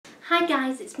Hi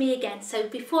guys, it's me again. So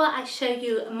before I show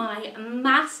you my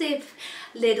massive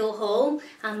Lidl haul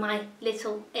and my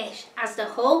little-ish Asda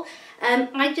haul,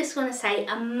 I just want to say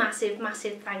a massive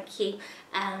thank you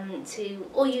to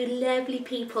all you lovely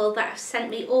people that have sent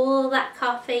me all that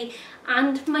coffee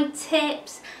and my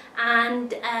tips,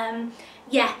 and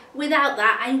yeah, without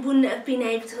that I wouldn't have been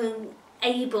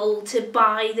able to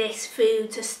buy this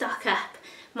food to stock up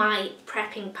my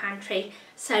prepping pantry.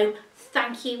 So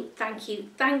thank you.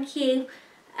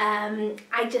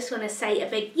 I just want to say a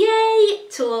big yay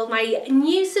to all my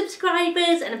new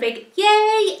subscribers and a big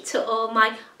yay to all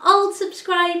my old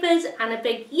subscribers and a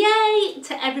big yay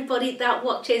to everybody that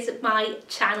watches my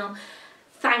channel.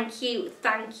 Thank you.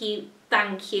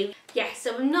 Yeah,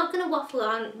 so I'm not going to waffle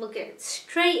on, we'll get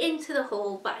straight into the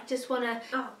haul, but I just want to,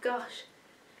 oh gosh,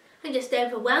 I'm just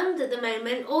overwhelmed at the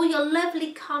moment. All your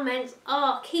lovely comments,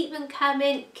 oh, keep them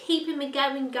coming, keeping me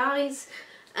going, guys.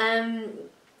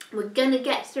 We're gonna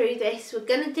get through this, we're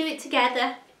gonna do it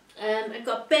together. I've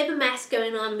got a bit of a mess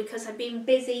going on because I've been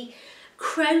busy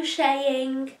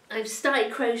crocheting. I've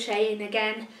started crocheting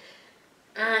again,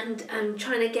 and I'm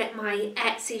trying to get my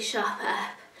Etsy shop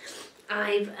up.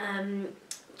 I've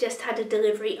just had a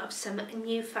delivery of some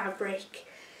new fabric,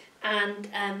 and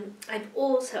I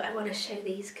want to show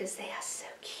these because they are so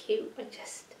cute.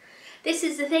 This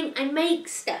is the thing, I make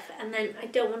stuff and then I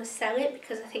don't want to sell it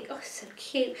because I think, oh, it's so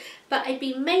cute. But I've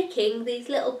been making these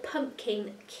little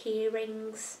pumpkin key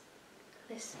rings.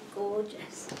 They're so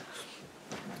gorgeous.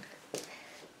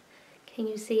 Can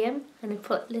you see them? And I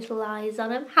put little eyes on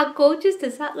them. How gorgeous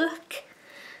does that look?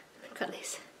 I've got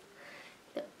this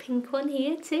little pink one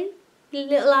here too.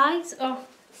 Little eyes. Oh,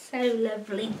 so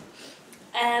lovely.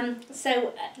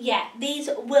 Yeah, these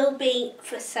will be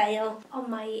for sale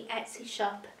on my Etsy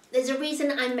shop. There's a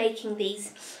reason I'm making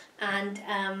these, and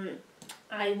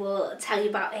I will tell you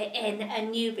about it in a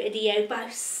new video, but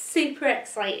I'm super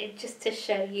excited just to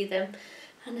show you them.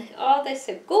 And oh, they're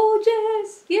so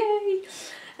gorgeous, yay!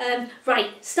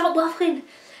 Right, stop waffling.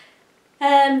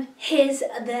 Here's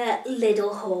the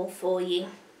Lidl haul for you.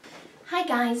 Hi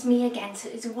guys, me again. So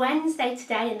it's Wednesday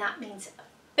today, and that means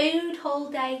food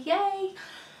haul day, yay!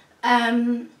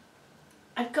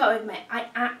 I've got to admit, I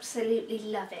absolutely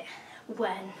love it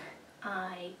when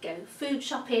I go food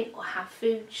shopping or have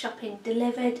food shopping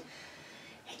delivered.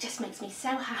 It just makes me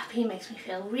so happy, makes me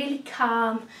feel really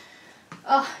calm.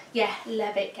 Oh yeah,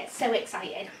 love it, get so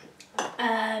excited.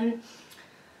 I'm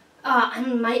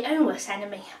my own worst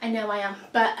enemy, I know I am,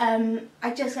 but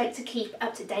I just like to keep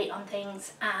up to date on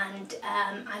things, and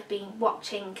I've been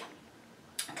watching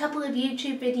a couple of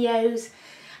YouTube videos,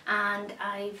 and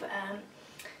I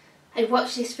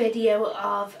watched this video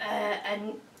of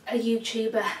a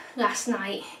YouTuber last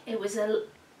night. It was oh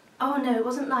no, it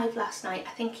wasn't live last night.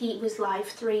 I think he was live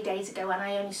 3 days ago and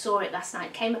I only saw it last night.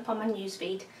 It came up on my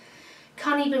newsfeed.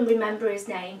 Can't even remember his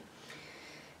name.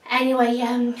 Anyway,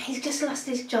 he's just lost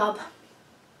his job,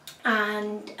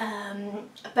 and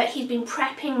but he's been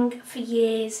prepping for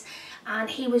years, and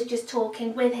he was just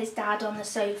talking with his dad on the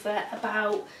sofa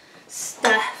about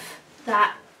stuff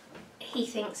that he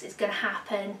thinks is going to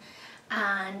happen,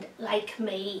 and like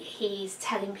me, he's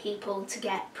telling people to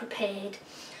get prepared,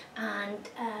 and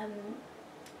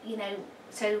you know,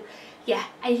 so yeah,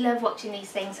 I love watching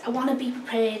these things. I want to be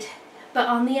prepared, but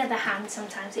on the other hand,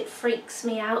 sometimes it freaks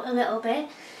me out a little bit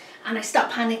and I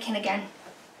start panicking again,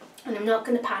 and I'm not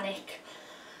going to panic.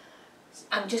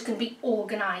 I'm just going to be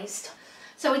organised.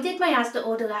 So I did my Asda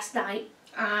order last night,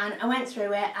 and I went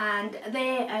through it, and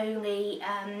they're only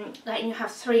letting you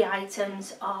have 3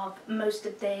 items of most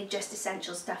of the just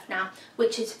essential stuff now,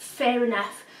 which is fair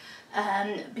enough,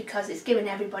 because it's giving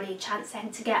everybody a chance then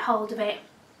to get hold of it.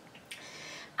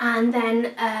 And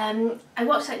then I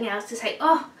watched something else to say,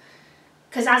 oh,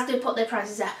 because Asda put their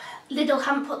prices up, Lidl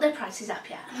haven't put their prices up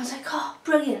yet, and I was like, oh,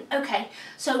 brilliant, okay.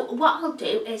 So what I'll do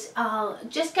is I'll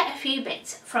just get a few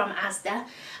bits from Asda,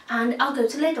 and I'll go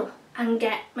to Lidl and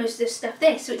get most of this stuff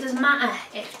there, so it doesn't matter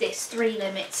if this 3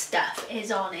 limit stuff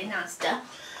is on in Asda.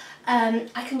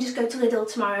 I can just go to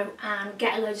Lidl tomorrow and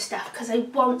get a load of stuff, because I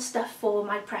want stuff for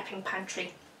my prepping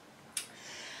pantry.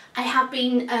 I have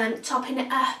been topping it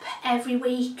up every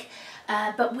week,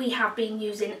 but we have been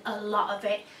using a lot of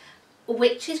it,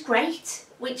 which is great,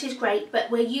 but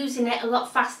we're using it a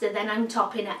lot faster than I'm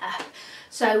topping it up.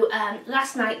 So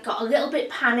last night got a little bit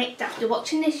panicked after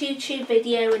watching this YouTube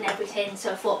video and everything,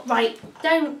 so I thought, right,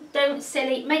 don't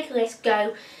silly, make a list,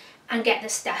 go and get the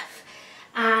stuff.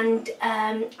 And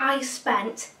I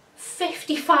spent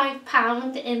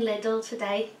 £55 in Lidl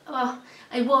today. Oh,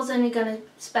 I was only going to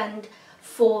spend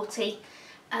 40,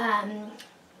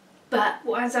 but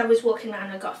as I was walking around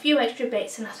I got a few extra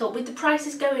bits and I thought with the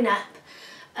prices going up,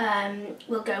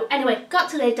 we'll go. Anyway,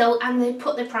 got to Lidl and they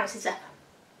put their prices up.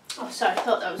 Oh sorry, I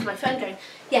thought that was my phone going.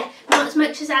 Yeah, not as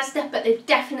much as Asda, but they've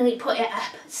definitely put it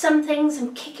up. Some things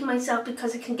I'm kicking myself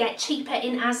because I can get cheaper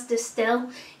in Asda still,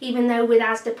 even though with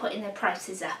Asda putting their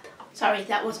prices up. Sorry,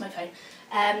 that was my phone.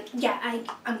 Yeah,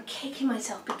 I'm kicking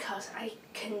myself because I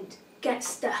can get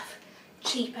stuff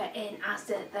cheaper in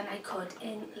Asda than I could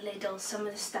in Lidl. Some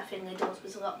of the stuff in Lidl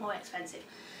was a lot more expensive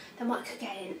than what I could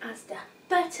get in Asda.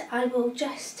 But I will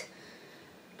just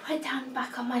put it down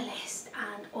back on my list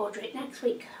and order it next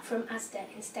week from Asda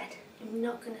instead. I'm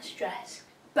not going to stress.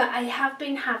 But I have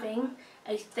been having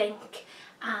a think,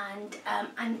 and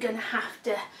I'm going to have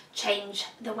to change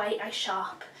the way I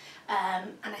shop,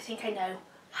 and I think I know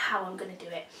how I'm going to do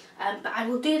it. But I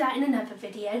will do that in another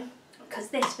video, because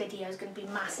this video is going to be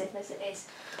massive as it is.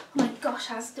 Oh my gosh,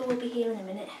 Asda will be here in a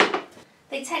minute.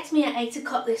 They texted me at 8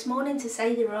 o'clock this morning to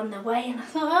say they were on their way, and I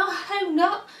thought, oh, I hope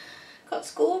not. Got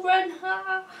school run.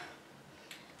 Ah.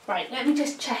 Right, let me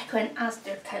just check when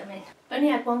Asda are coming. I only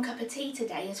had 1 cup of tea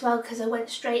today as well because I went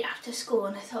straight after school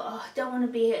and I thought, oh, I don't want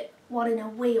to be at one in a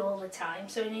wee all the time,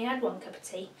 so I only had 1 cup of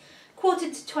tea.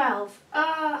 11:45.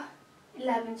 Ah,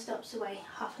 11 stops away,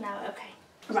 half an hour, okay.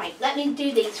 Right, let me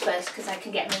do these first because I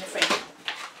can get them in the fridge.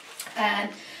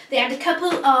 They had a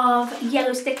couple of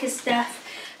yellow sticker stuff.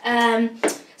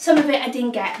 Some of it I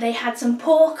didn't get. They had some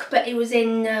pork, but it was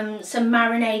in some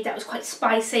marinade that was quite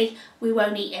spicy. We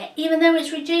won't eat it. Even though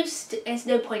it's reduced, there's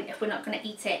no point if we're not going to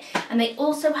eat it. And they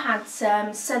also had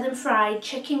some southern fried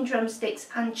chicken drumsticks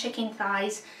and chicken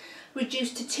thighs,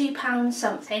 reduced to £2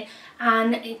 something.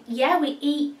 And yeah, we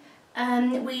eat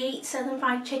southern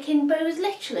fried chicken, but it was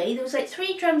literally, there was like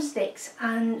 3 drumsticks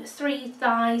and 3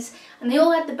 thighs, and they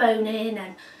all had the bone in,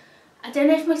 and I don't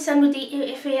know if my son would eat it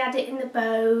if he had it in the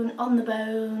bone, on the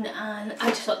bone, and I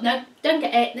just thought, no, don't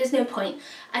get it, there's no point.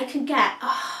 I could get a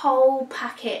whole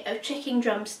packet of chicken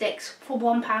drumsticks for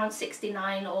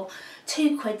 £1.69 or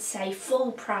 £2 say,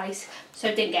 full price, so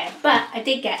I didn't get it. But I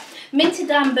did get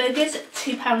minted hamburgers at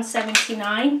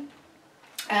 £2.79,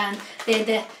 they're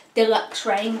the deluxe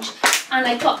range, and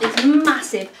I got these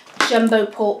massive jumbo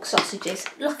pork sausages.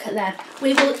 Look at them.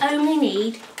 We will only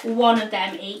need 1 of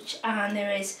them each, and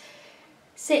there is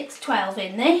 6, 12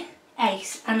 in there,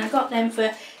 ace, and I got them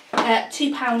for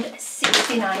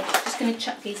 £2.69. Just going to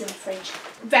chuck these in the fridge.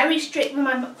 Very strict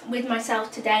with myself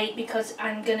today because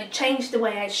I'm going to change the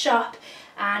way I shop,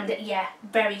 and yeah,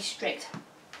 very strict.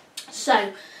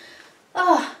 So,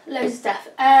 oh, loads of stuff.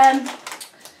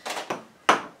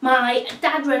 My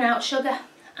dad ran out of sugar,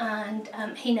 and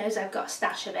he knows I've got a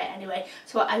stash of it anyway,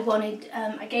 so I wanted,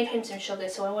 I gave him some sugar,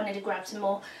 so I wanted to grab some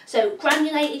more. So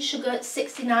granulated sugar,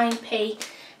 69p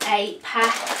a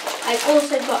pack. I've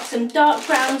also got some dark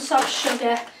brown soft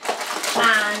sugar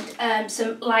and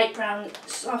some light brown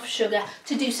soft sugar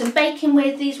to do some baking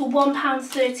with. These were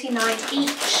 £1.39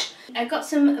 each. I got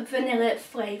some vanilla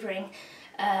flavouring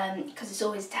because it's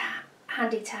always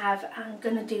handy to have. I'm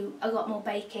going to do a lot more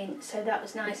baking, so that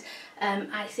was nice.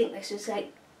 I think this was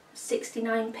like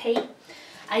 69p.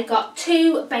 I got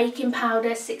 2 baking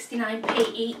powder,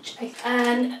 69p each.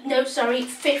 No, sorry,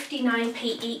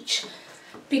 59p each,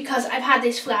 because I've had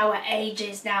this flour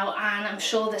ages now, and I'm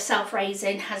sure the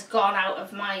self-raising has gone out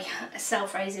of my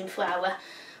self-raising flour,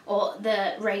 or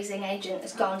the raising agent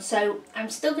has gone, so I'm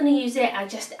still going to use it. I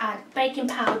just add baking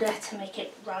powder to make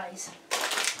it rise.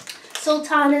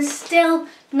 Sultana's still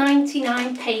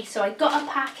 99p, so I got a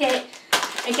packet.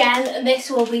 Again, this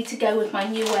will be to go with my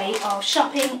new way of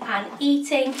shopping and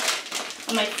eating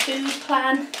on my food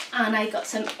plan. And I got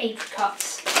some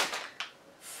apricots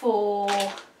for,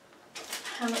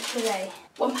 how much were they?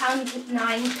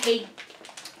 £1.09p.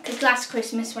 Because last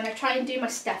Christmas when I tried and do my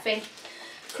stuffing,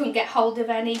 couldn't get hold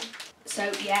of any.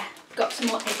 So yeah, got some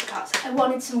more apricots. I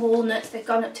wanted some walnuts, they've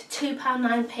gone up to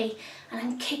 £2.09p, and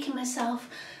I'm kicking myself.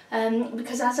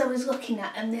 Because as I was looking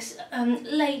at them, this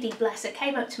lady, bless her,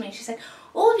 came up to me and she said,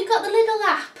 oh, have you got the Lidl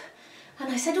app?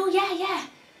 And I said, oh yeah, yeah.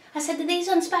 I said, are these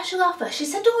on special offer? She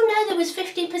said, oh no, there was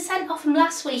 15% off them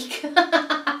last week.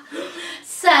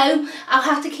 So I'll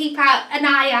have to keep an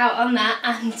eye out on that,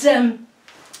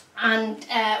 and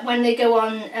when they go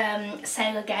on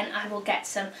sale again, I will get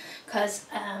some, because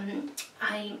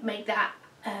I make that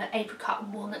apricot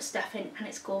and walnut stuffing and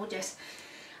it's gorgeous.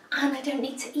 And I don't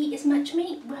need to eat as much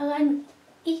meat while I'm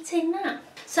eating that.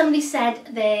 Somebody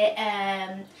said their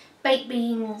baked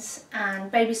beans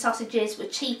and baby sausages were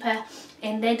cheaper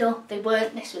in Lidl. They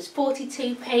weren't. This was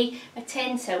 42p a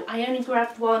tin, so I only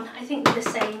grabbed one. I think they're the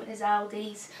same as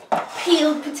Aldi's.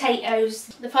 Peeled potatoes.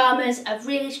 The farmers have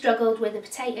really struggled with the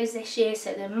potatoes this year,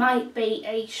 so there might be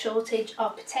a shortage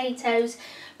of potatoes,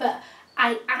 but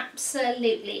I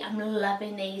absolutely am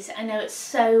loving these. I know it's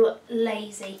so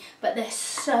lazy, but they're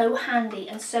so handy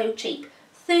and so cheap.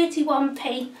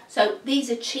 31p, so these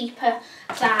are cheaper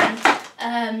than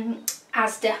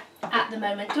Asda at the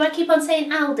moment. Do I keep on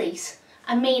saying Aldi's?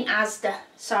 I mean Asda,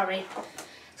 sorry.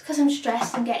 It's because I'm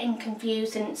stressed and getting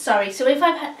confused, and sorry. So if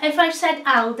I've said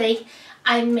Aldi,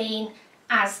 I mean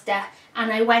Asda,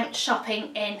 and I went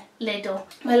shopping in Lidl.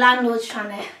 My landlord's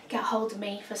trying to get hold of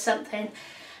me for something,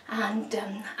 and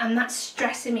that's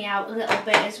stressing me out a little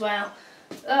bit as well.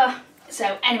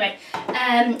 So anyway,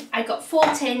 I got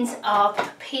 4 tins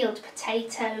of peeled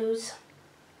potatoes.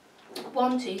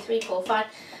 1, 2, 3, 4, 5.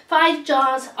 5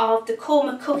 jars of the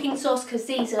korma cooking sauce, because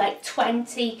these are like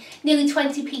nearly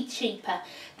 20p cheaper.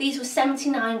 These were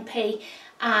 79p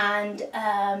and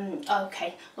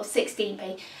okay, well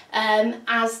 16p.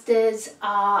 Asda's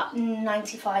are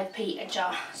 95p a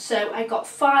jar. So I got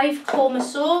 5 korma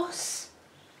sauce.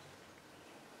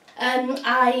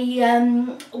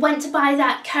 I went to buy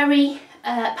that curry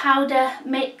powder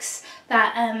mix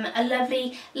that a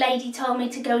lovely lady told me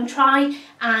to go and try,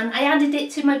 and I added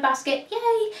it to my basket.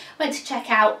 Yay! Went to check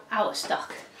out of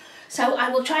stock. So I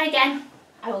will try again.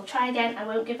 I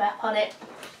won't give up on it.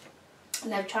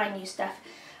 And I'll try new stuff.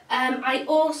 I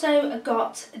also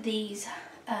got these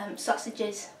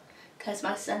sausages because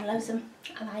my son loves them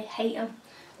and I hate them.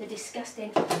 They're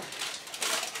disgusting.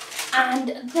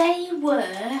 And they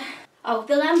were,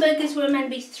 the lamb burgers were meant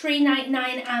to be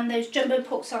 £3.99 and those jumbo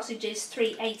pork sausages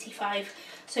 £3.85.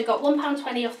 So I got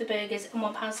 £1.20 off the burgers and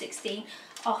 £1.16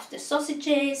 off the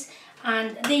sausages.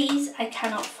 And these I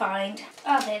cannot find.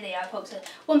 Oh, there they are, folks.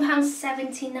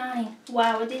 £1.79.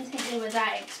 Wow, I didn't think they were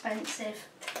that expensive.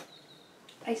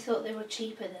 I thought they were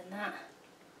cheaper than that.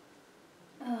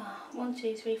 Oh, 1,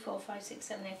 2, 3, 4, 5, 6,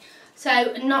 7, 8.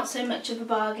 So not so much of a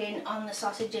bargain on the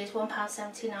sausages,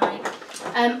 £1.79.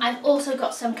 I've also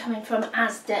got some coming from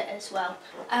Asda as well.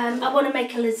 I want to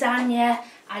make a lasagna.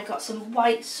 I got some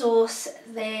white sauce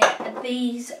there.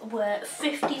 These were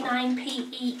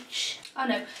 59p each. Oh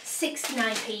no,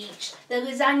 69p each. The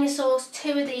lasagna sauce,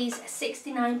 2 of these,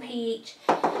 69p each.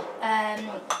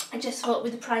 I just thought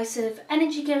with the price of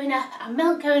energy going up and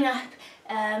milk going up,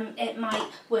 it might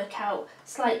work out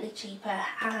slightly cheaper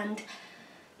and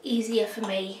easier for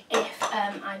me if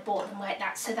I bought them like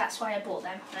that. So that's why I bought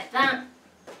them like that.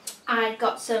 I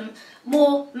got some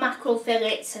more mackerel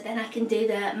fillets, so then I can do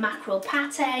the mackerel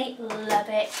pate. Love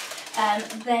it.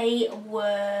 They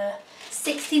were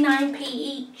 69p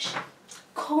each.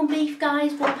 Corned beef,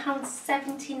 guys,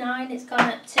 £1.79 it's gone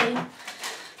up to.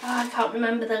 I can't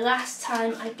remember the last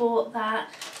time I bought that.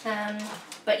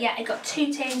 But yeah, I got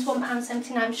 2 tins,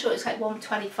 £1.79. I'm sure it's like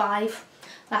 £1.25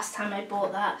 last time I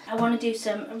bought that. I want to do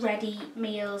some ready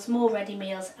meals, more ready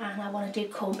meals, and I want to do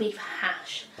corned beef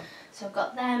hash. So I've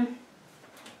got them.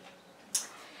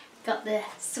 Got the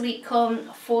sweet corn,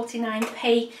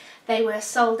 49p. They were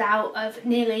sold out of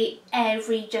nearly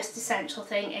every Just Essential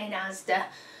thing in Asda,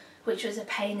 which was a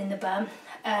pain in the bum.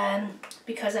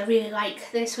 Because I really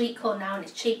like their sweet corn now and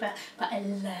it's cheaper, but I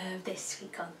love this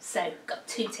sweet corn. So got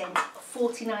 2 tins,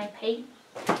 49p.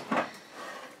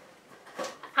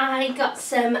 I got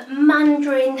some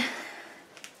mandarin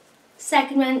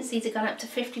segments. These have gone up to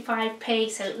 55p,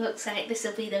 so it looks like this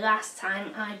will be the last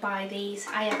time I buy these.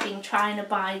 I have been trying to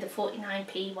buy the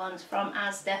 49p ones from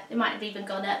Asda. They might have even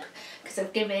gone up because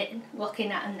I've given it,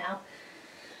 looking at them now.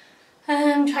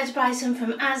 Tried to buy some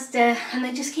from Asda and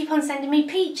they just keep on sending me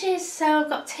peaches, so I've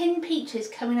got tin peaches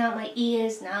coming out my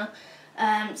ears now.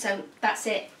 So that's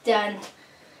it, done.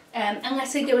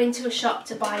 Unless I go into a shop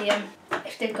to buy them,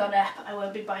 if they've gone up I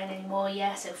won't be buying any more.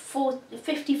 Yeah, so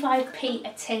 55p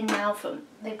a tin now, from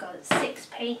they've got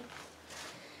 6p.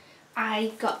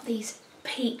 I got these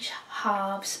peach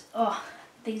halves. Oh,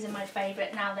 these are my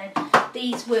favourite now then.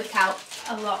 These work out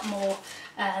a lot more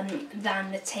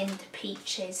than the tinned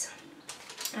peaches.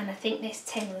 And I think this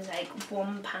tin was like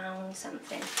 £1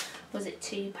 something. Was it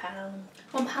 £2?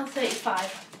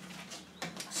 £1.35.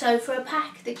 So for a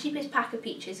pack, the cheapest pack of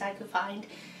peaches I could find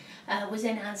was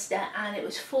in Asda, and it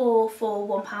was 4 for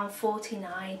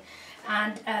 £1.49.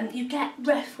 And you get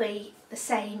roughly the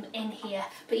same in here,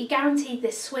 but you're guaranteed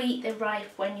they're sweet, they're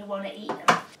ripe when you want to eat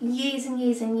them. Years and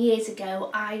years and years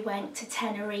ago, I went to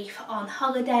Tenerife on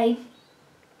holiday.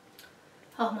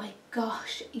 Oh my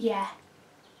gosh, yeah.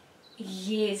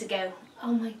 Years ago.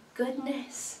 Oh my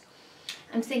goodness.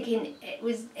 I'm thinking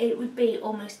it would be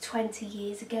almost 20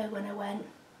 years ago when I went.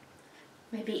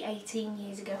 Maybe 18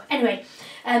 years ago. Anyway,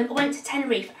 I went to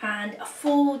Tenerife, and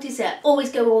for dessert, always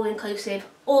go all inclusive,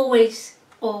 always.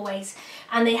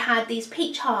 And they had these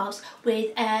peach halves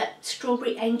with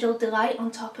strawberry angel delight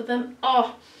on top of them.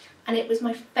 Oh, and it was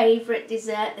my favourite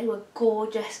dessert. They were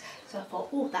gorgeous. So I thought,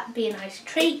 oh, that'd be a nice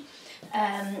treat.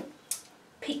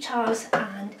 Peach halves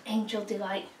and angel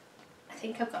delight. I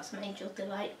think I've got some angel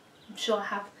delight. I'm sure I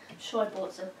have. I'm sure I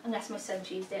bought some, unless my son's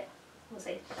used it. We'll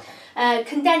see.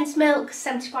 Condensed milk,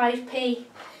 75p.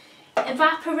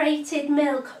 Evaporated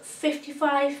milk,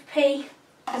 55p.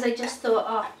 Because I just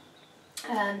thought,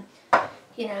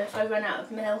 you know, if I run out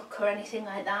of milk or anything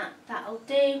like that, that'll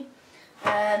do.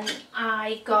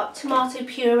 I got tomato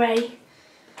puree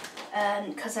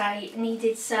because I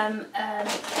needed some,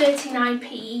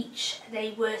 39p each.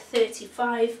 They were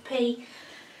 35p.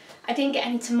 I didn't get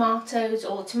any tomatoes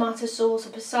or tomato sauce or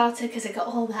passata because I got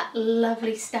all that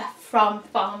lovely stuff from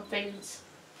Farm Foods.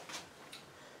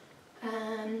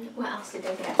 What else did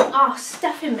I get? Oh,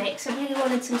 stuffing mix. I really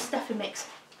wanted some stuffing mix.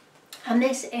 And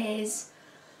this is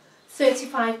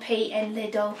 35p in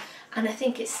Lidl, and I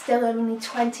think it's still only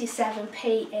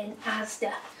 27p in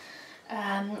Asda.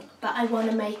 But I want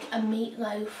to make a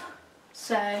meatloaf.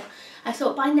 So I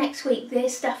thought by next week their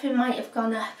stuffing might have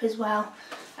gone up as well.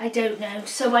 I don't know.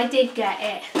 So I did get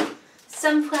it.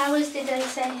 Sunflowers, did I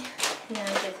say? No, I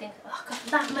don't think. Oh, I got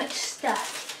that much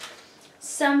stuff.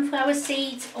 Sunflower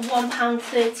seeds,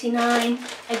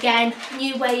 £1.39. Again,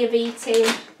 new way of eating,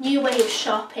 new way of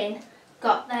shopping.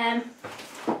 Got them.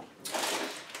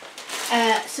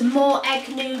 Some more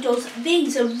egg noodles.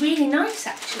 These are really nice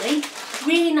actually.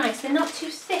 Really nice. They're not too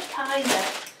thick either.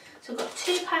 So I've got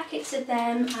 2 packets of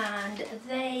them, and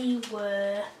they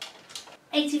were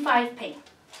 85p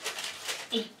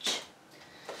each.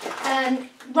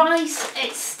 Rice,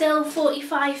 it's still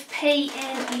 45p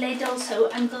in Lidl, so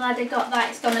I'm glad I got that.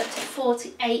 It's gone up to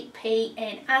 48p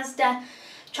in Asda.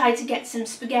 Tried to get some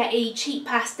spaghetti, cheap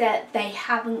pasta, they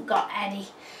haven't got any.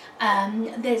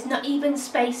 There's not even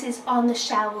spaces on the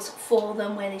shelves for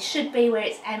them where they should be, where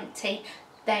it's empty.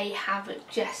 They haven't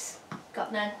just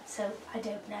got none, so I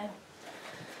don't know.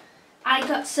 I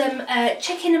got some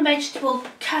chicken and vegetable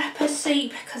cuppa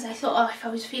soup because I thought, oh, if I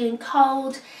was feeling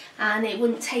cold and it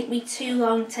wouldn't take me too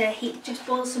long to heat, just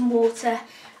boil some water.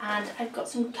 And I've got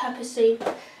some cuppa soup,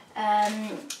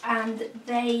 and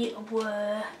they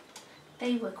were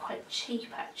quite cheap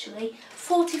actually,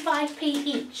 45p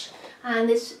each, and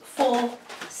there's 4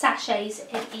 sachets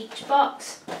in each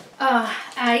box.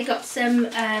 I got some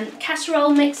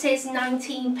casserole mixes,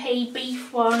 19p,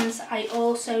 beef ones. I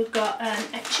also got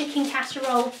a chicken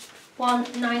casserole one,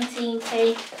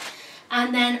 19p.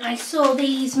 And then I saw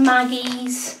these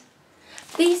Maggies.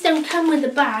 These don't come with a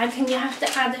bag and you have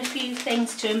to add a few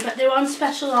things to them, but they're on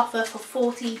special offer for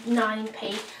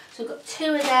 49p. So I've got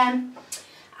 2 of them.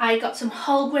 I got some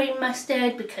whole grain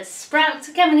mustard because sprouts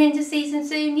are coming into season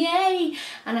soon, yay!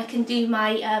 And I can do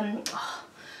my,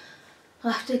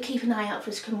 I'll have to keep an eye out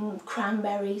for some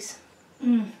cranberries.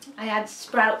 I had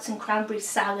sprouts and cranberry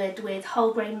salad with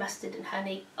whole grain mustard and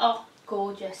honey. Oh,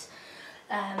 gorgeous.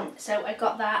 So I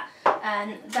got that,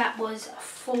 and that was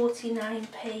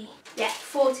 49p. Yeah,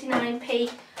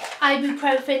 49p.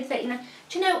 Ibuprofen, 39.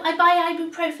 Do you know, I buy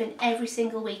ibuprofen every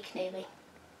single week nearly.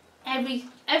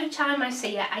 Every time I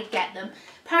see it, I get them.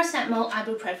 Paracetamol,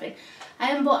 ibuprofen. I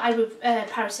haven't bought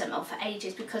paracetamol for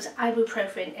ages because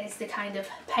ibuprofen is the kind of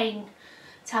pain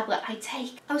tablet I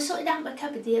take. I was sorting out my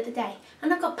cupboard the other day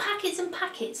and I've got packets and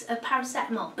packets of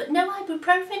paracetamol, but no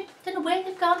ibuprofen. Don't know where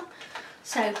they've gone.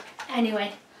 So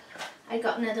anyway, I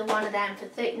got another one of them for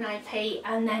 39p,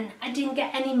 and then I didn't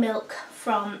get any milk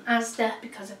from Asda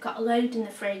because I've got a load in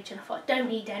the fridge and I thought I don't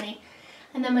need any.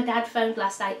 And then my dad phoned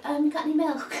last night, you got any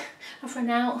milk? I've run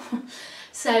out.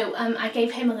 So I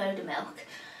gave him a load of milk.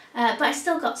 But I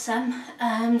still got some.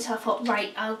 So I thought,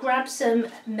 right, I'll grab some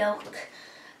milk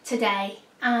today.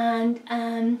 And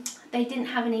they didn't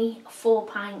have any 4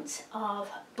 pints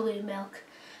of blue milk.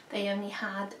 They only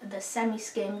had the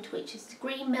semi-skimmed, which is the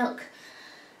green milk.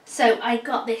 So I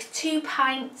got this 2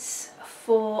 pints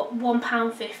for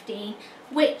 £1.15,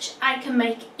 which I can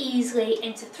make easily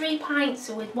into 3 pints.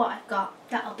 So with what I've got,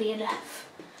 that'll be enough.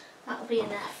 That'll be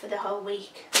enough for the whole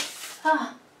week.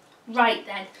 Right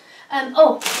then.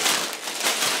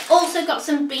 Also got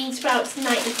some bean sprouts,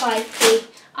 95p.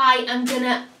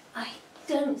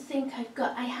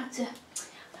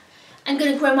 I'm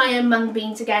going to grow my own mung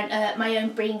beans again, my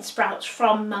own bean sprouts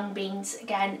from mung beans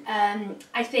again.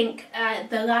 I think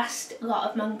the last lot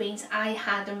of mung beans, I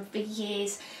had them for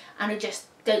years and I just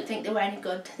don't think they were any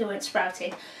good. They weren't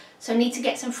sprouting. So I need to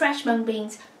get some fresh mung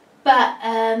beans, but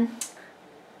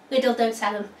Lidl don't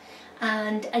sell them,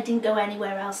 and I didn't go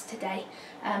anywhere else today.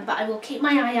 But I will keep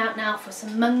my eye out now for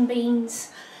some mung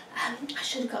beans. I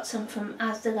should have got some from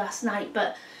Asda last night,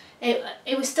 but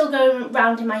it was still going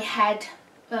round in my head.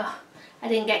 Ugh, I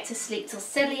didn't get to sleep till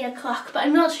silly o'clock, but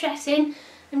I'm not stressing.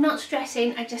 I'm not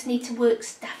stressing, I just need to work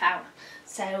stuff out.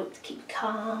 So to keep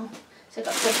calm. So I've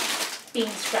got some bean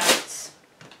sprouts.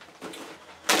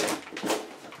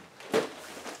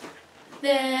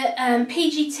 The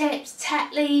PG Tips,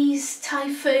 Tetleys,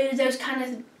 Thai Food, those kind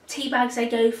of tea bags I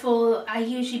go for. I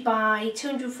usually buy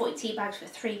 240 tea bags for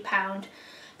 £3.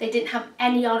 They didn't have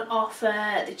any on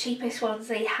offer. The cheapest ones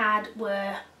they had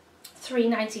were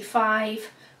 £3.95,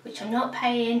 which I'm not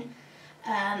paying.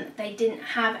 They didn't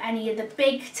have any of the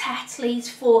big Tetleys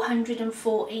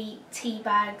 440 tea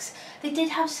bags. They did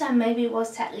have some, maybe it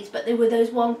was Tetleys, but they were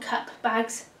those 1 cup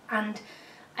bags, and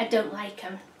I don't like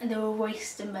them, and they were a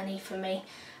waste of money for me,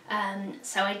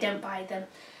 so I don't buy them.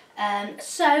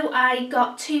 So I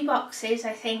got 2 boxes,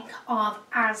 I think, of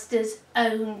Asda's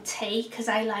own tea, because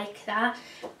I like that.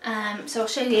 So I'll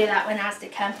show you that when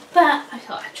Asda come, but I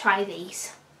thought I'd try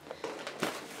these.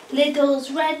 Lidl's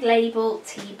Red Label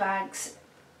tea bags,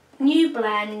 new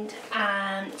blend,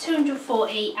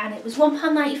 240, and it was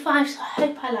 £1.95, so I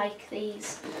hope I like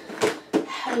these.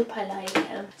 Hope I like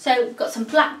them. So got some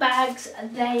black bags.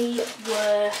 They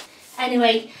were,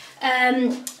 anyway,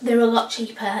 they're a lot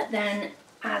cheaper than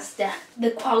Asda.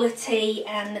 The quality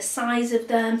and the size of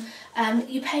them,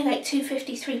 you pay like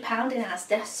 £2.50, £3 in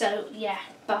Asda, so yeah,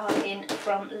 bargain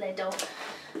from Lidl.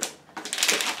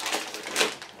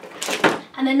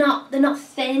 And they're not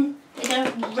thin, they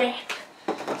don't rip,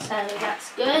 so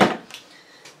that's good.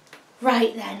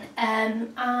 Right then,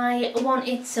 I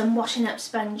wanted some washing up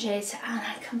sponges and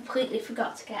I completely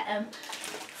forgot to get them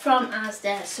from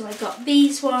Asda, so I got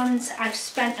these ones. I've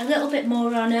spent a little bit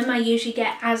more on them. I usually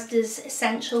get Asda's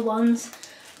essential ones.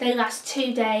 They last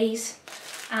 2 days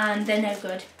and they're no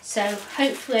good, so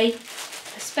hopefully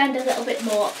if I spend a little bit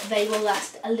more they will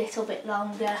last a little bit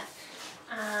longer.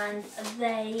 And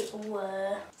they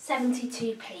were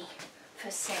 72p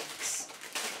for 6.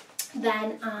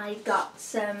 Then I got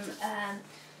some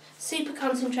super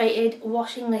concentrated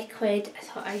washing liquid. I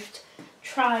thought I'd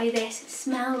try this. It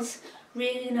smells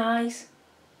really nice,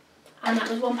 and that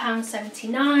was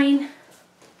 £1.79.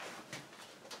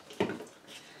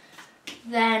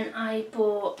 Then I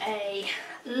bought a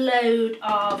load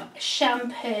of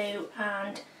shampoo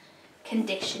and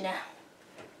conditioner.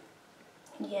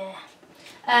 Yeah.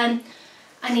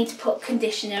 I need to put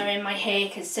conditioner in my hair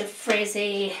because it's so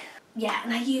frizzy. Yeah,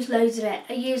 and I use loads of it.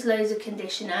 I use loads of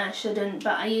conditioner. I shouldn't,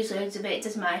 but I use loads of it. It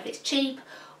doesn't matter if it's cheap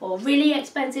or really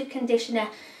expensive conditioner,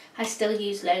 I still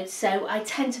use loads. So I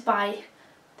tend to buy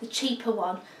the cheaper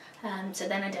one, so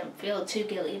then I don't feel too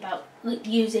guilty about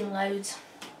using loads.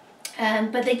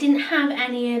 But they didn't have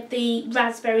any of the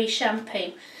raspberry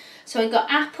shampoo. So I got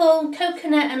apple,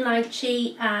 coconut and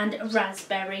lychee and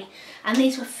raspberry, and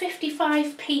these were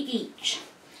 55p each.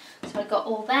 So I got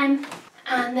all them,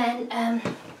 and then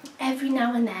every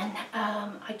now and then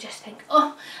I just think,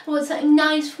 oh, I want something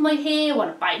nice for my hair. I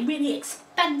want to buy really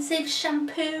expensive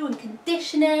shampoo and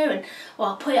conditioner, or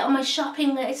I'll put it on my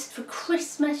shopping list for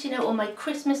Christmas, you know, or my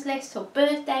Christmas list or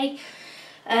birthday.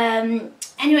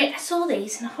 Anyway, I saw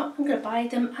these and I thought I'm going to buy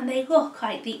them, and they look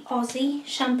like the Aussie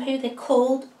shampoo. They're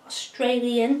called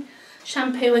Australian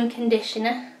shampoo and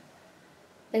conditioner.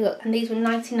 They look, and these were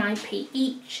 99p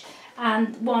each,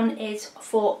 and one is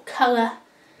for colour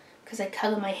because I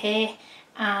colour my hair,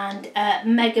 and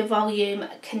mega volume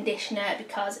conditioner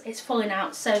because it's falling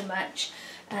out so much.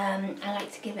 I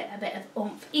like to give it a bit of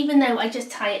oomph, even though I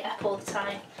just tie it up all the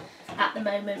time at the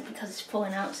moment because it's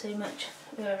falling out so much.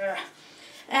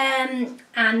 And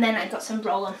then I got some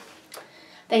roll-on.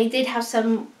 They did have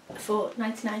some for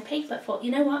 99p, but I thought,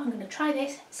 you know what, I'm going to try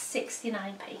this,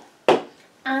 69p.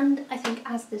 And I think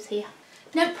Asda's here.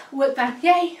 Nope, work back,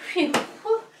 yay, phew.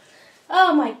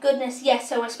 Oh my goodness, yes,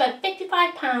 so I spent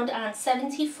 £55 and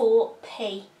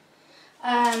 74p.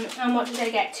 And what did I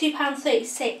get?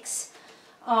 £2.36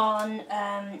 on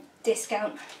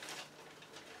discount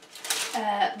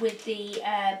with the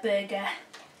burger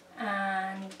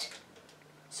and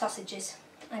sausages.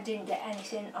 I didn't get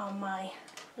anything on my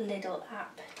Lidl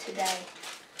app today.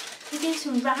 They do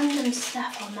some random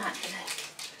stuff on that, you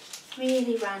know.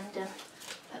 Really random.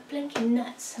 But blinking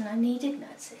nuts, and I needed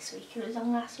nuts this week. It was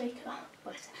on last week. Oh,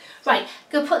 what is it? Right,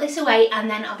 go put this away and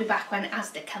then I'll be back when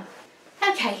Asda come.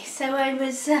 Okay, so I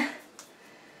was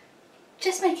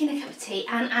just making a cup of tea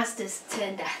and Asda's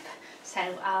turned up. So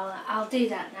I'll do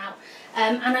that now.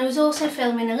 And I was also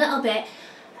filming a little bit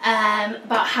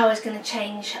about how I was going to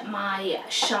change my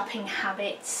shopping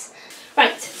habits.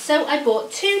 Right, so I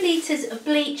bought 2 litres of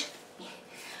bleach.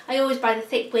 I always buy the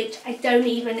thick bleach. I don't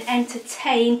even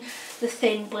entertain the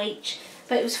thin bleach.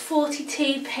 But it was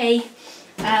 42p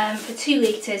for 2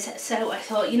 litres. So I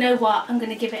thought, you know what, I'm going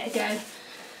to give it a go.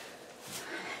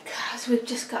 Because we've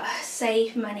just got to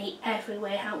save money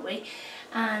everywhere, haven't we?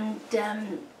 And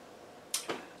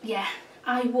yeah,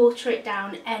 I water it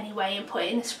down anyway and put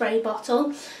it in a spray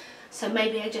bottle. So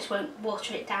maybe I just won't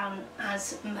water it down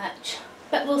as much.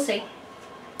 But we'll see.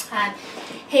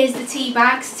 Here's the tea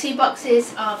bags, 2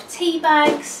 boxes of tea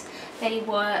bags. They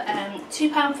were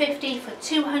 £2.50 for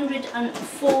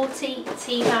 240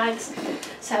 tea bags.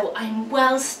 So I'm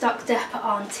well stocked up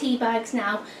on tea bags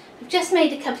now. I've just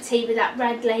made a cup of tea with that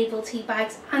Red Label tea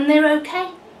bags, and they're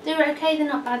okay. They're okay, they're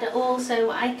not bad at all. So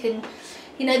I can,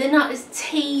 you know, they're not as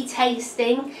tea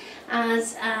tasting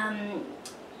as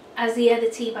the other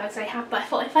tea bags I have. But I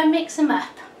thought if I mix them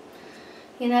up,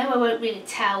 you know, I won't really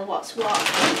tell what's what.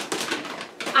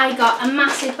 I got a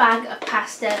massive bag of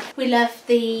pasta. We love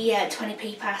the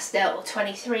 20p pasta or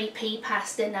 23p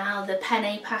pasta now, the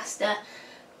penne pasta.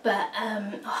 But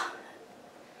oh,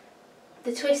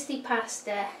 the twisty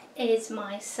pasta is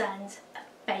my son's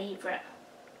favourite.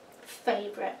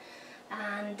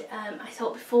 And I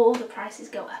thought before all the prices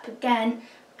go up again,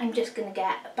 I'm just going to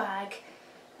get a bag.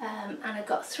 And I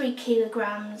got 3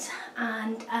 kilograms,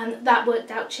 and that worked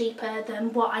out cheaper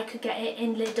than what I could get it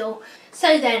in Lidl.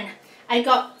 So then I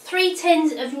got 3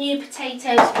 tins of new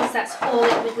potatoes because that's all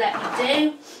it would let me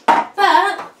do.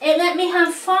 But it let me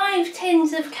have 5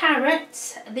 tins of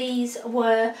carrots. These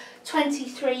were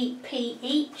 23p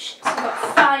each, so I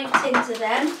got 5 tins of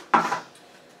them.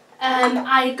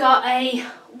 I got a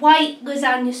white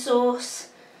lasagna sauce.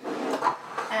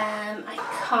 I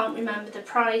can't remember the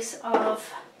price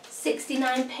of.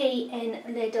 69p in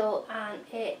Lidl, and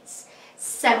it's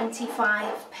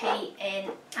 75p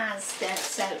in Asda,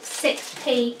 so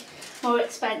 6p more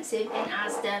expensive in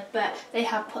Asda, but they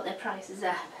have put their prices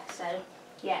up. So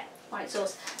yeah, white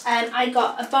sauce. I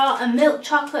got a bar of milk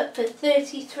chocolate for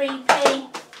 33p.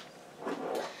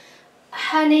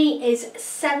 Honey is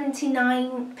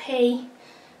 79p,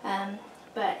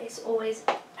 but it's always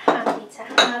handy to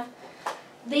have.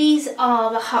 These are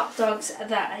the hot dogs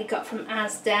that I got from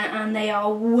Asda, and they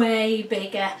are way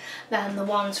bigger than the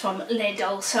ones from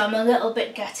Lidl, so I'm a little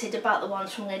bit gutted about the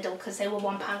ones from Lidl because they were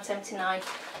 £1.79.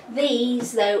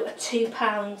 These though are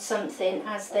 £2 something,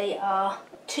 as they are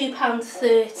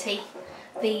 £2.30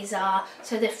 these are,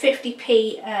 so they're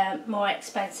 50p more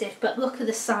expensive, but look at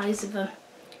the size of them,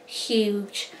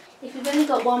 huge. If you've only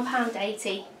got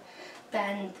 £1.80,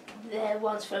 then the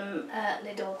ones from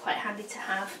Lidl are quite handy to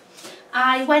have.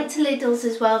 I went to Lidl's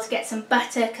as well to get some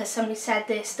butter because somebody said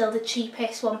they're still the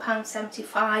cheapest,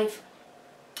 £1.75.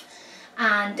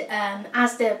 And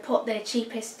Asda put their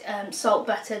cheapest salt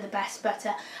butter, the best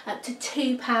butter, up to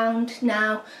 £2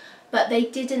 now. But they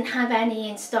didn't have any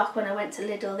in stock when I went to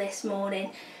Lidl this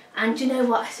morning. And you know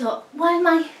what, I thought, why am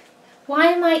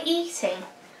I eating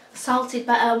salted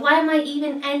butter? Why am I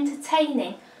even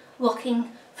entertaining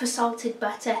looking for salted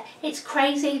butter? It's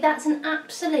crazy. That's an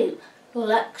absolute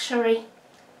luxury.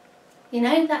 You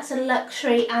know, that's a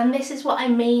luxury, and this is what I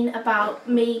mean about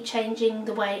me changing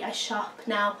the way I shop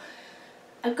now.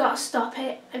 I've got to stop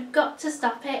it. I've got to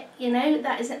stop it. You know,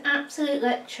 that is an absolute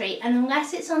luxury, and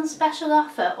unless it's on special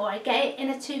offer or I get it in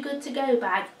a too good to go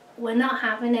bag, we're not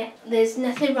having it. There's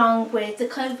nothing wrong with the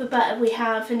clover butter we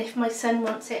have, and if my son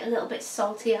wants it a little bit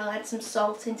salty, I'll add some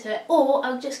salt into it, or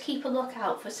I'll just keep a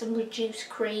lookout for some reduced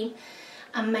cream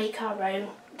and make our own.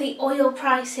 The oil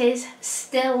prices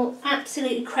still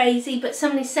absolutely crazy, but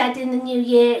somebody said in the new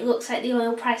year it looks like the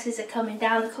oil prices are coming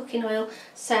down, the cooking oil,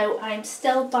 so I'm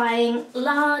still buying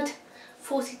lard,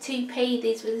 42p.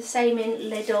 These were the same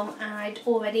in Lidl, and I'd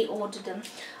already ordered them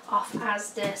off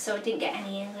Asda, so I didn't get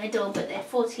any in Lidl, but they're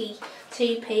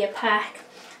 42p a pack.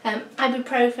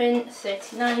 Ibuprofen,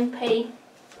 39p.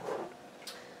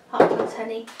 Hot dogs,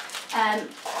 honey.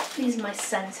 These are my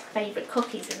son's favourite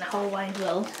cookies in the whole wide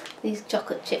world, these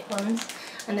chocolate chip ones,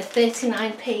 and they're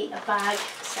 39p a bag,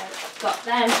 so I've got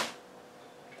them.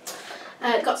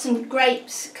 Got some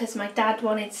grapes because my dad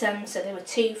wanted some, so they were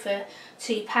 2 for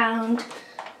 £2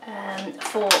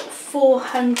 for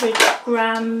 400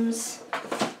 grams.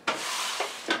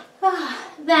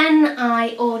 Then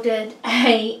I ordered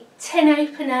a tin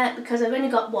opener because I've only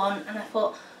got one, and I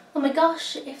thought, oh my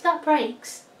gosh, if that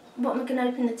breaks, what am I going to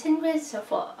open the tin with? So I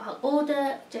thought I'll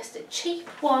order just a cheap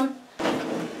one,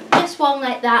 just one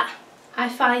like that. I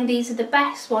find these are the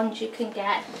best ones you can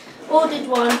get. Ordered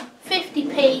one,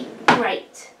 50p,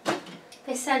 great.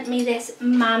 they sent me this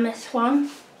mammoth one,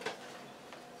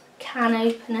 can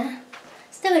opener.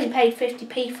 Still only paid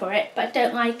 50p for it, but I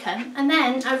don't like them. And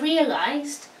then I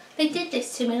realised they did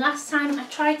this to me last time. I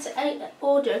tried to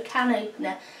order a can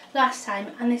opener last time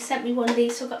and they sent me one of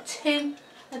these, so I've got 2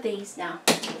 of these now.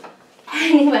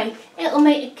 Anyway, it'll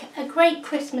make a great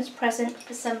Christmas present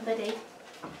for somebody.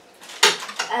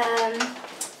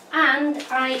 And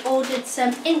I ordered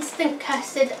some instant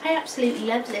custard. I absolutely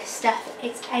love this stuff.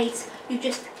 It's ace. You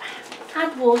just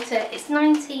add water. It's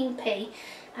 19p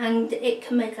and it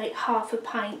can make like half a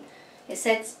pint. It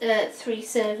says 3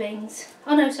 servings.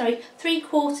 Oh no, sorry,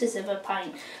 3/4 of a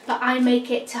pint. But I make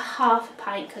it to half a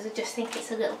pint because I just think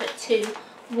it's a little bit too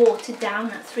watered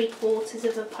down at 3/4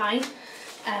 of a pint.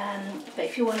 But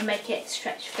if you want to make it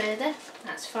stretch further,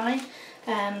 that's fine.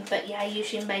 But yeah, I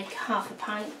usually make half a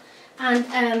pint.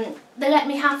 And they let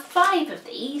me have 5 of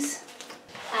these.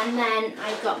 And then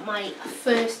I got my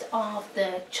first of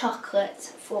the chocolates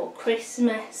for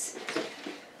Christmas.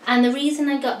 And the reason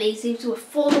I got these were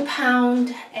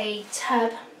 £4 a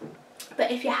tub.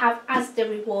 But if you have Asda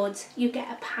rewards, you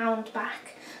get £1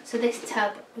 back. So this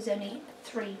tub was only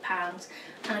 £3.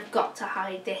 And I've got to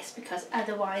hide this because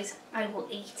otherwise I will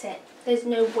eat it. There's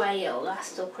no way it'll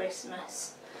last till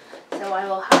Christmas. So I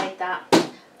will hide that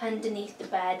underneath the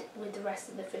bed with the rest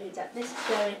of the food that this is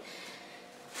going.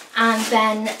 And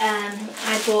then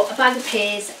I bought a bag of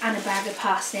peas and a bag of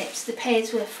parsnips. The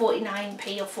peas were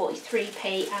 49p or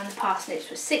 43p and the parsnips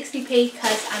were 60p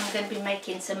because I'm going to be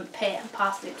making some pear and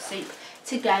parsnip soup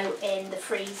to go in the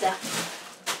freezer.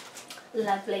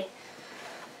 Lovely.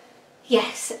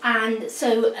 Yes, and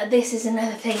so this is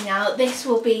another thing now. This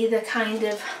will be the kind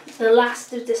of the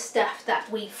last of the stuff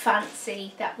that we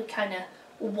fancy, that we kind of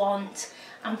want,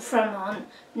 and from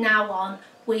now on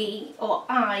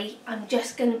I am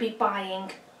just going to be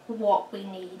buying what we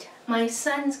need. My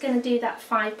son's going to do that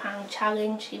 £5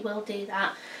 challenge, he will do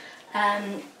that,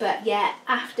 but yeah,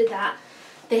 after that,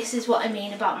 this is what I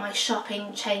mean about my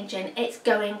shopping changing. It's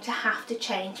going to have to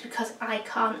change because I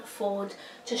can't afford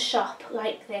to shop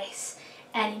like this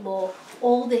anymore.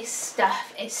 All this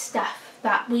stuff is stuff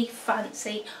that we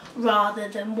fancy rather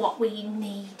than what we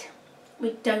need.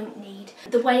 We don't need.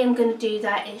 The way I'm going to do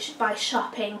that is by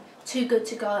shopping Too Good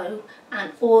To Go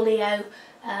and Oreo,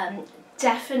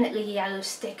 definitely yellow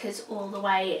stickers all the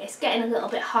way. It's getting a little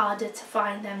bit harder to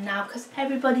find them now because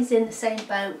everybody's in the same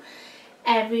boat.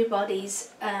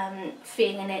 Everybody's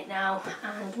feeling it now,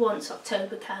 and once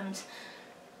October comes,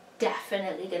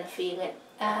 definitely going to feel it.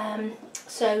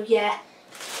 So yeah,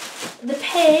 the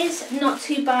pears, not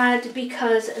too bad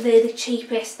because they're the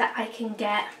cheapest that I can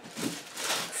get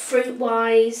fruit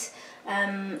wise,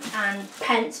 and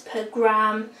pence per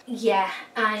gram. Yeah,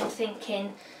 I'm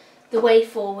thinking the way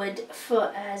forward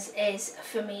for us is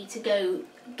for me to go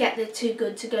get the Too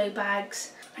Good To Go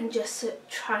bags and just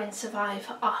try and survive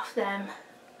off them,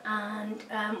 and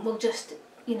we'll just,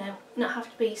 you know, not have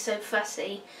to be so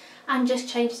fussy and just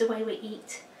change the way we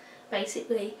eat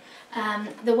basically.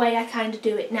 The way I kind of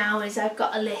do it now is I've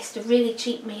got a list of really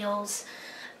cheap meals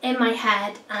in my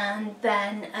head, and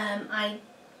then I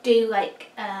do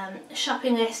like a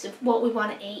shopping list of what we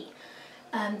want to eat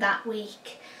that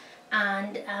week,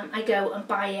 and I go and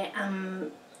buy it.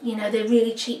 You know, they're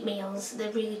really cheap meals,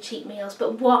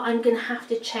 but what I'm going to have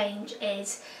to change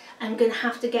is I'm going to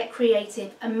have to get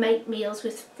creative and make meals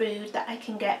with food that I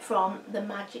can get from the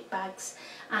magic bags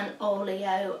and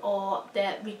Oreo or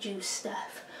the reduced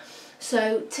stuff.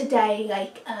 So today,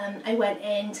 like, I went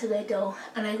into Lidl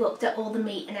and I looked at all the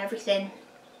meat and everything,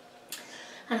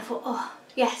 and I thought, oh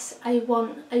yes, I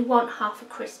want half a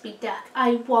crispy duck.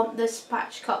 I want the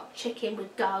spatchcock chicken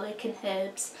with garlic and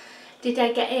herbs. Did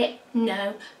I get it?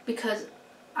 No, because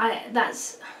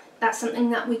that's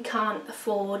something that we can't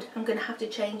afford. I'm going to have to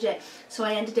change it. So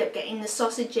I ended up getting the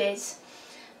sausages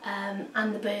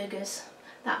and the burgers.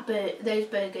 Those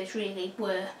burgers really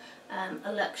were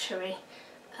a luxury,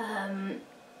 and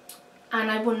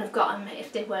I wouldn't have got them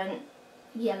if they weren't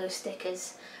yellow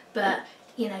stickers. But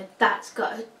you know, that's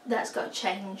got to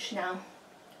change now.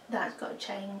 That's got to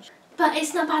change. But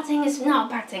it's not a bad thing. It's not a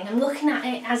bad thing. I'm looking at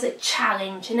it as a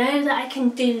challenge. You know, that I can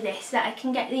do this. That I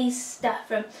can get these stuff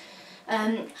from.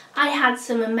 I had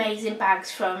some amazing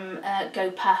bags from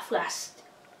GoPuff last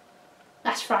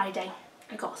Friday.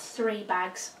 I got 3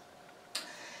 bags.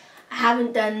 I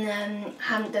haven't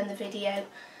done the video,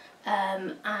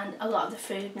 and a lot of the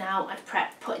food now I've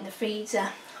put in the freezer.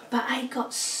 But I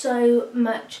got so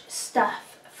much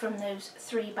stuff from those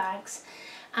 3 bags,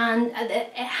 and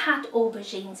it had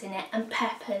aubergines in it and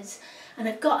peppers, and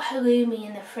I've got halloumi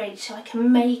in the fridge so I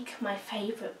can make my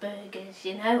favourite burgers,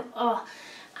 you know. Oh,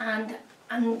 and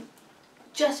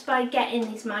just by getting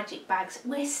these magic bags,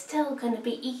 we're still going to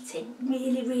be eating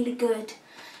really, really good.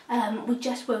 We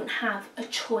just won't have a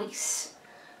choice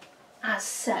as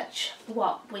such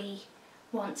what we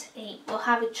want to eat. We'll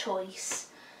have a choice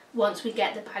once we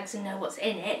get the bags and know what's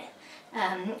in it.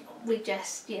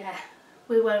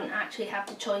 We won't actually have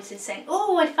the choices saying,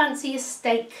 oh, I fancy a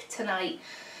steak tonight.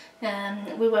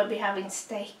 We won't be having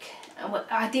steak.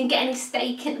 I didn't get any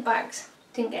steak in the bags.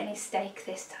 Didn't get any steak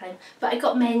this time, but I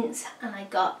got mince and I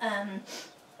got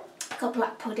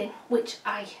black pudding, which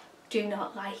I do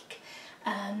not like,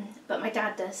 but my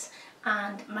dad does,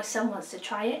 and my son wants to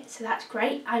try it, so that's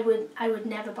great. I would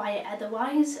never buy it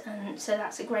otherwise, and so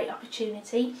that's a great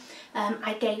opportunity.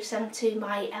 I gave some to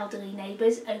my elderly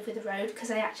neighbours over the road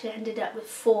because I actually ended up with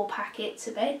 4 packets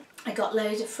of it. I got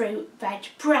loads of fruit, veg,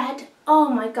 bread. Oh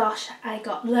my gosh, I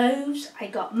got loaves, I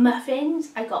got muffins,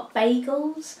 I got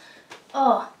bagels,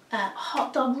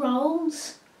 hot dog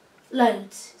rolls,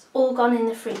 loads. It's all gone in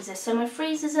the freezer. So my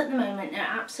freezers at the moment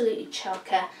are absolutely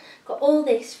chocker. Got all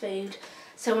this food.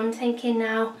 So I'm thinking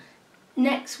now,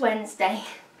 next Wednesday,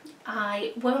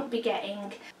 I won't be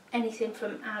getting anything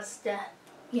from Asda.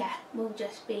 Yeah, we'll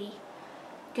just be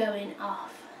going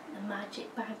off the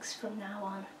magic bags from now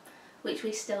on, which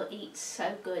we still eat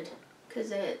so good, because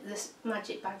the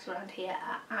magic bags around here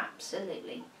are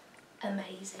absolutely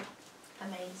amazing.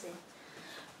 Amazing.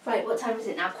 Right, what time is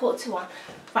it now? 1:45.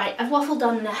 Right, I've waffled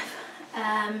on enough.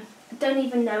 I don't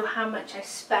even know how much I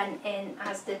spent in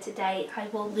Asda today. I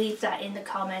will leave that in the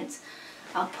comments.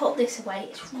 I'll put this away.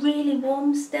 It's really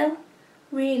warm still,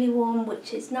 really warm,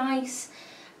 which is nice.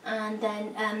 And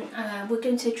then we're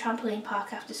going to a trampoline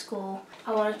park after school.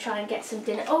 I want to try and get some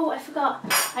dinner. Oh, I forgot.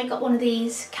 I got one of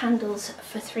these candles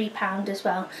for £3 as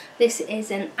well. This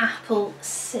is an apple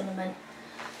cinnamon.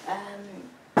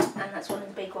 And that's one of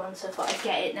the big ones, so I thought I'd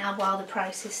get it now while the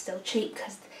price is still cheap,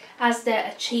 because Asda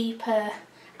are cheaper,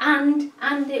 and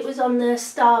it was on the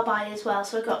Star Buy as well,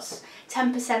 so I got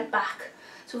 10% back,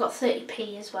 so I got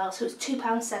 30p as well, so it's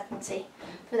 £2.70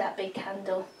 for that big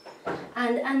candle.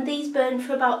 And these burn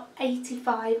for about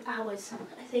 85 hours,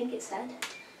 I think it said.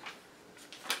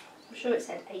 I'm sure it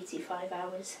said 85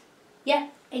 hours. Yeah,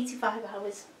 85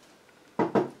 hours.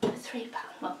 £3,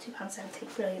 well,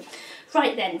 £2.70, brilliant.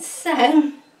 Right then,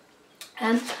 so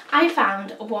I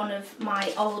found one of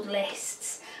my old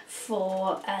lists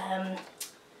for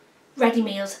ready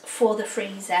meals for the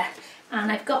freezer,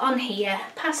 and I've got on here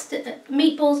pasta,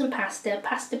 meatballs and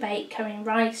pasta bake, curry and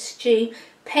rice, stew,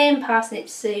 pea and parsnip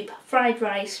soup, fried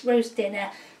rice, roast dinner,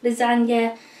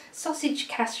 lasagna, sausage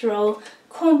casserole,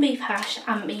 corned beef hash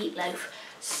and meatloaf.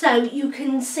 So you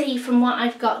can see from what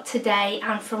I've got today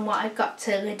and from what I've got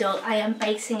to Lidl, I am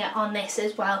basing it on this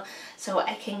as well, so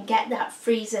I can get that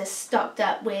freezer stocked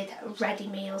up with ready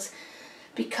meals,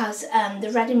 because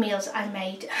the ready meals I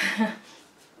made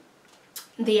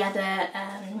the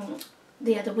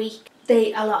other week,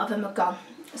 a lot of them are gone.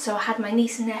 So I had my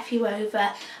niece and nephew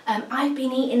over. I've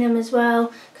been eating them as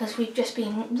well, because we've just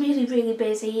been really, really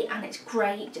busy, and it's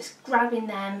great just grabbing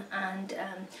them, and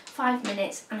 5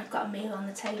 minutes and I've got a meal on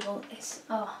the table. It's,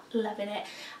 loving it.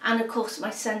 And of course my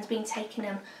son's been taking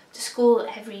them to school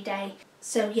every day.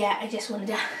 So yeah, I just wanted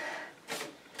to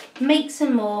make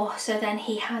some more, so then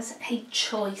he has a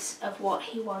choice of what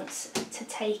he wants to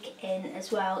take in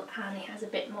as well, and he has a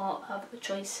bit more of a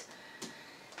choice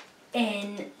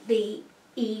in the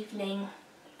evening,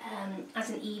 as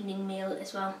an evening meal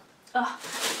as well. Oh,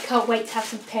 can't wait to have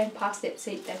some pea and parsnip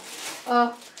soup though.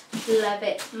 Oh, love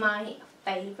it, my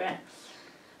favourite.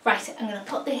 Right, I'm going to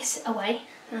put this away.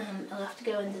 I'll have to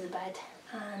go under the bed,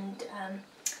 and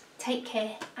take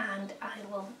care, and I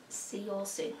will see you all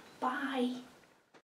soon. Bye.